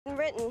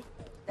written.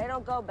 They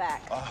don't go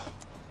back. Oh,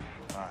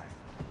 all right.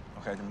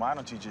 Okay, then why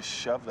don't you just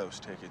shove those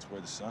tickets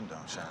where the sun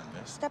don't shine,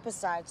 miss? Step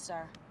aside,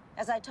 sir.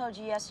 As I told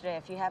you yesterday,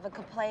 if you have a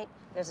complaint,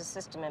 there's a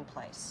system in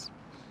place.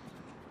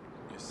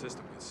 Your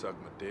system can suck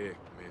my dick,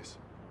 miss.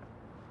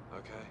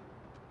 Okay?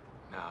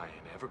 Now, I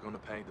ain't ever gonna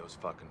pay those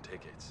fucking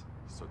tickets.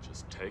 So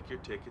just take your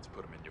tickets,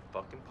 put them in your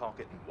fucking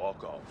pocket, and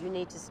walk off. You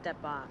need to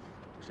step off.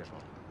 Step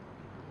off.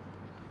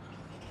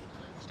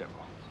 Step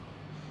off.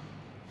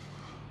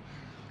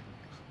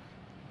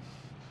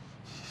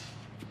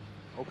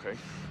 Okay.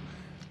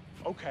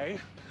 Okay.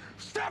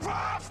 Step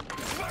off!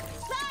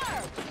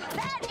 Sir!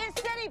 That is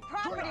city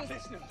property! You're not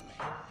listening to me,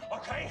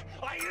 okay?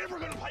 I ain't ever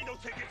gonna pay those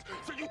tickets,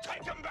 so you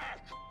take them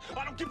back!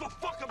 I don't give a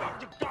fuck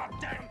about your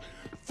goddamn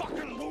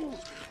fucking rules,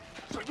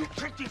 so you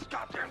take these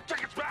goddamn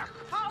tickets back!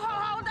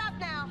 Hold up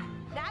now.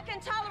 Now, I can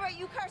tolerate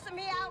you cursing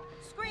me out,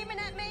 screaming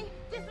at me,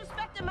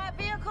 disrespecting my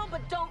vehicle,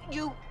 but don't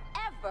you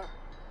ever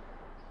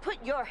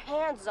put your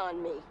hands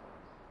on me.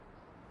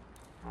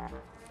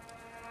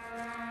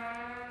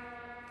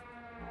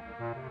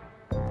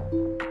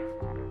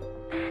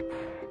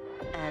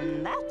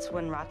 And that's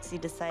when Roxy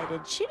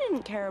decided she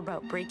didn't care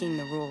about breaking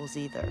the rules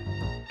either.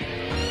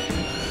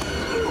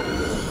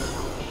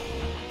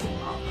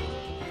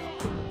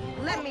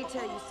 Let me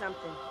tell you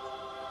something.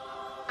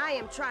 I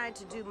am trying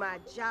to do my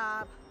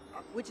job,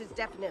 which is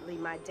definitely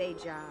my day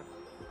job.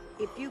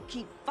 If you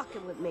keep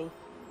fucking with me,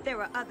 there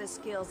are other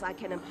skills I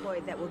can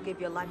employ that will give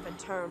your life a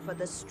turn for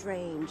the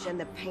strange and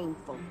the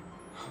painful.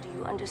 Do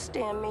you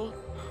understand me?